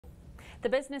The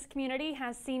business community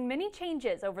has seen many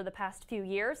changes over the past few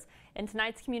years. In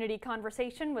tonight's community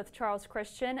conversation with Charles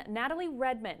Christian, Natalie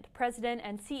Redmond, President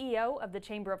and CEO of the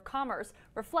Chamber of Commerce,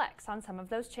 reflects on some of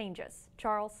those changes.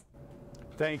 Charles.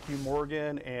 Thank you,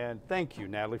 Morgan, and thank you,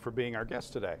 Natalie, for being our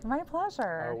guest today. My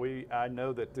pleasure. I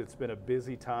know that it's been a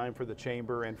busy time for the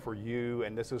Chamber and for you,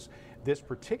 and this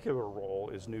particular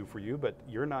role is new for you, but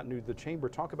you're not new to the Chamber.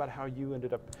 Talk about how you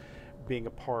ended up being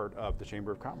a part of the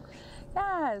Chamber of Commerce.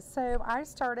 Yeah, so I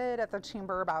started at the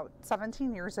Chamber about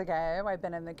 17 years ago. I've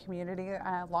been in the community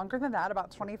longer than that,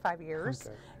 about 25 years.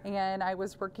 Okay. And I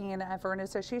was working for an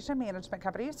association management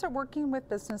company, so working with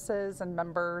businesses and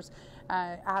members,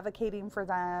 advocating for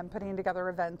them, putting together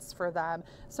events for them.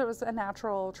 So it was a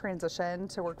natural transition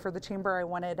to work for the Chamber. I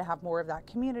wanted to have more of that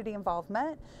community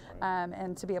involvement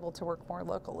and to be able to work more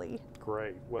locally.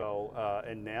 Great. Well,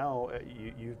 and now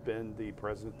you've been the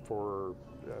president for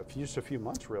just a few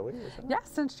months, really, isn't it? Yeah,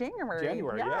 since January.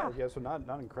 Yeah, so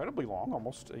not incredibly long,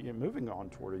 almost moving on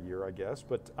toward a year, I guess.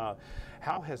 But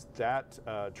how has that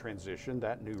transition,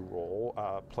 that new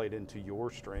role, played into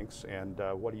your strengths, and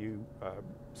what are you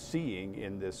seeing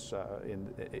in this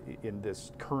in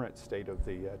this current state of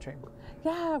the Chamber?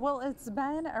 Yeah, well, it's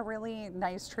been a really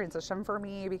nice transition for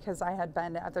me because I had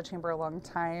been at the Chamber a long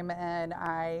time, and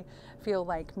I feel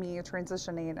like me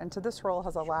transitioning into this role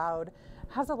has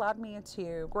allowed me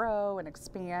to grow and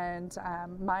expand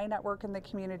my network in the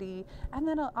community, and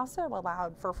then also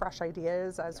allowed for fresh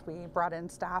ideas as we brought in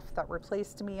staff that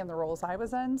replaced me in the roles I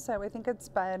was in. So I think it's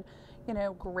been,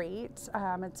 great.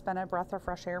 It's been a breath of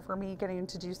fresh air for me, getting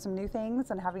to do some new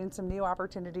things and having some new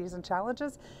opportunities and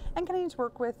challenges, and getting to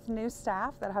work with new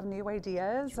staff that have new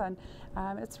ideas, and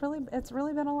it's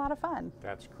really been a lot of fun.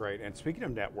 That's great. And speaking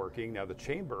of networking, now the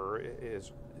Chamber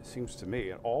seems to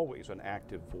me always an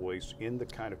active voice in the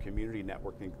kind of community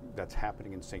networking that's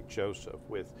happening in St. Joseph,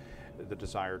 with the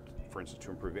desire, for instance, to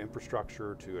improve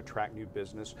infrastructure, to attract new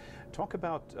business. Talk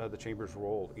about the Chamber's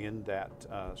role in that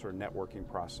sort of networking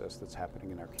process that's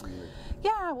happening in our community.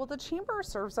 Yeah, well, the Chamber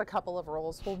serves a couple of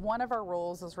roles. Well, one of our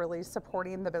roles is really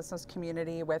supporting the business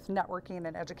community with networking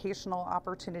and educational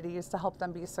opportunities to help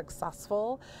them be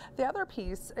successful. The other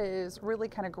piece is really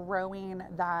kind of growing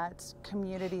that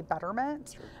community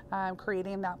betterment,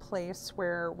 creating that place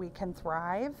where we can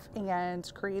thrive, and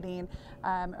creating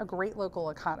a great local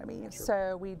economy. Sure.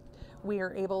 So we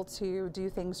are able to do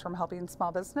things from helping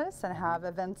small business and have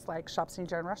events like Shop St.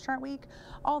 Joe and Restaurant Week,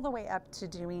 all the way up to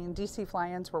doing DC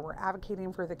fly-ins where we're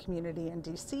advocating for the community in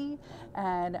DC,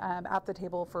 and at the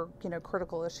table for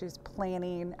critical issues,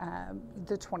 planning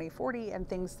the 2040 and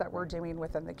things that we're doing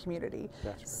within the community.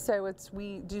 So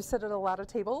we do sit at a lot of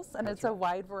tables, and it's a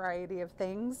wide variety of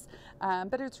things,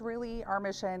 but it's really, our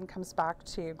mission comes back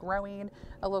to growing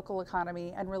a local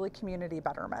economy and really community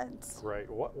betterment. Great.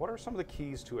 What are some of the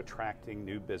keys to attracting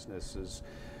new businesses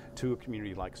to a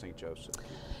community like St. Joseph?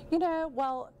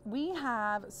 Well, we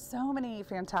have so many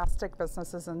fantastic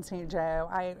businesses in St. Joe.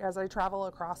 As I travel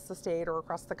across the state or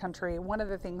across the country, one of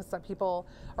the things that people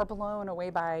are blown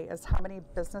away by is how many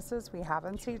businesses we have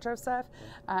in St. Joseph.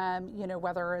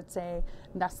 Whether it's a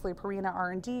Nestle Purina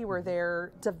R&D, where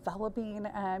they're developing,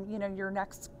 your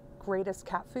next greatest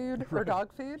cat food or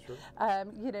dog food,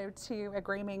 to a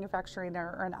grain manufacturing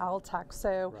or an Altech.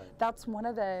 So that's one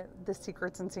of the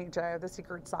secrets in St. Joe. The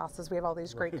secret sauce is we have all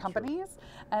these great companies.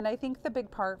 And I think the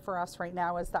big part for us right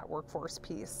now is that workforce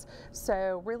piece.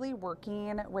 So really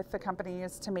working with the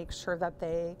companies to make sure that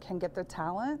they can get the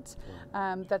talent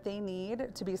that they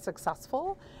need to be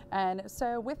successful. And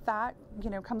so with that,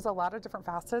 comes a lot of different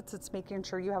facets. It's making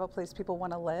sure you have a place people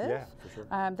want to live,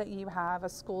 that you have a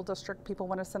school district people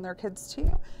want to send their kids to,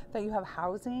 that you have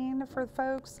housing for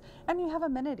folks, and you have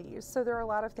amenities. So there are a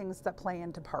lot of things that play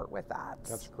into part with that.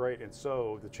 That's great. And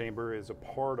so the Chamber is a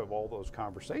part of all those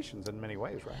conversations in many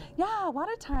ways, right? Yeah, a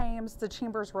lot of times the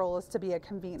Chamber's role is to be a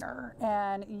convener.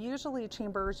 And usually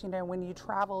Chambers, when you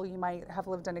travel, you might have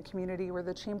lived in a community where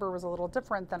the Chamber was a little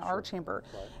different than our Chamber.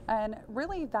 And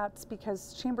really that's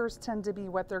because Chambers tend to be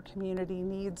what their community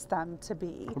needs them to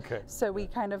be. So we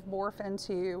kind of morph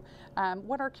into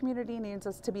what our community needs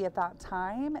us to be at that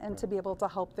time, and to be able to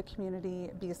help the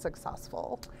community be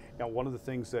successful. Now, one of the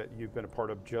things that you've been a part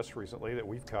of just recently that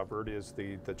we've covered is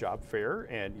the job fair,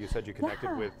 and you said you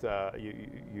connected with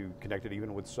you connected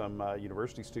even with some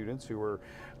university students who were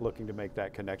looking to make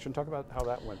that connection. Talk about how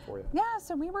that went for you. Yeah,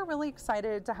 so we were really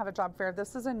excited to have a job fair.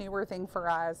 This is a newer thing for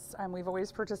us. We've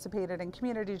always participated in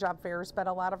community job fairs, but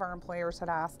a lot of our employers had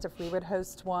asked if we would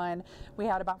host one. We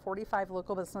had about 45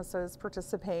 local businesses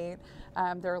participate.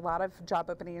 There are a lot of job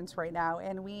openings openings right now,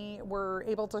 and we were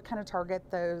able to kind of target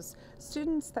those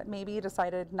students that maybe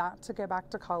decided not to go back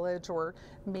to college, or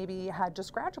maybe had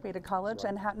just graduated college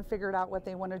and hadn't figured out what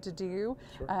they wanted to do,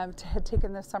 had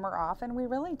taken the summer off. And we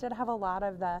really did have a lot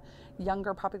of the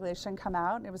younger population come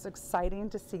out, and it was exciting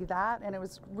to see that, and it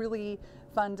was really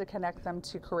fun to connect them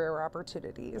to career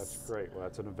opportunities. That's great. Well,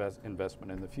 that's an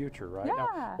investment in the future, right? Yeah.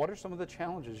 Now, what are some of the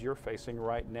challenges you're facing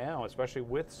right now, especially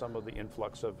with some of the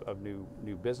influx of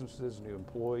new businesses, new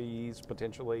employees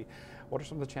potentially? What are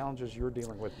some of the challenges you're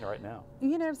dealing with right now?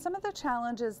 You know, some of the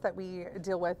challenges that we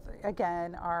deal with,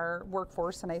 again, are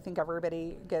workforce, and I think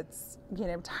everybody gets,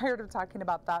 tired of talking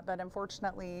about that, but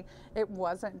unfortunately, it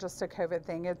wasn't just a COVID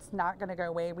thing. It's not going to go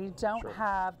away. We don't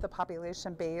have the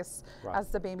population base as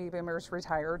the baby boomers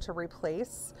retire to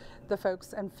replace the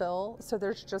folks and fill, so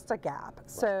there's just a gap.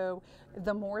 So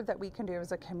the more that we can do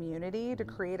as a community to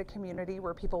create a community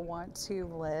where people want to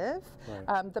live,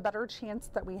 the better chance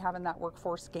that we have in that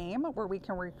workforce game where we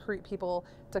can recruit people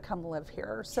to come live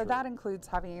here. So that includes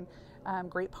having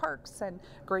great parks and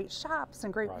great shops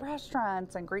and great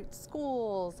restaurants and great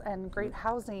schools and great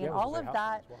housing. All of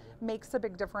that makes a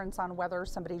big difference on whether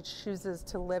somebody chooses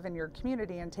to live in your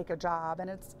community and take a job. And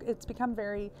it's become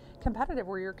very competitive,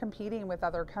 where you're competing with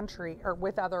other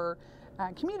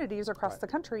communities across the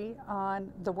country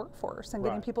on the workforce and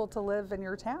getting people to live in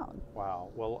your town. Wow.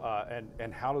 Well,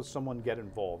 and how does someone get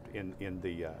involved in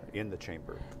the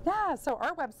chamber? Yeah. So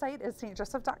our website is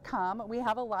stjoseph.com. We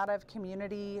have a lot of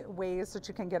community ways that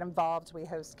you can get involved. We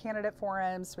host candidate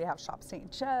forums. We have Shop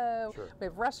St. Joe. We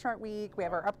have Restaurant Week. We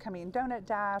have our upcoming Donut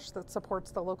Dash that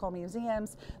supports the local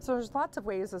museums. So there's lots of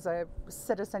ways as a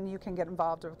citizen you can get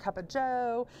involved with Cup of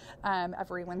Joe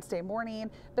every Wednesday morning.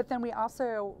 But then we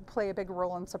also play a big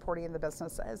role in supporting the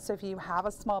businesses. So if you have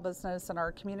a small business in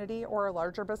our community or a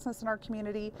larger business in our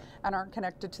community and aren't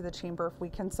connected to the chamber, if we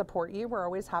can support you, we're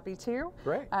always happy to.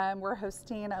 Great. We're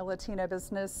hosting a Latino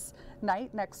business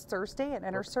night next Thursday at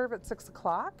InterServe at 6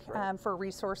 o'clock for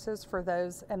resources for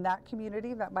those in that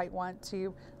community that might want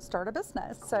to start a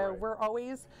business. So we're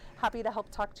always happy to help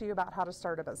talk to you about how to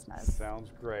start a business. Sounds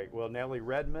great. Well, Natalie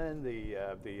Redmond,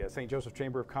 the St. Joseph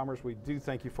Chamber of Commerce, we do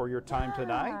thank you for your time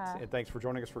tonight, and thanks for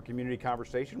joining us for Community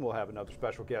Conversation. We'll have another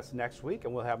special guest next week,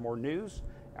 and we'll have more news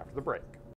after the break.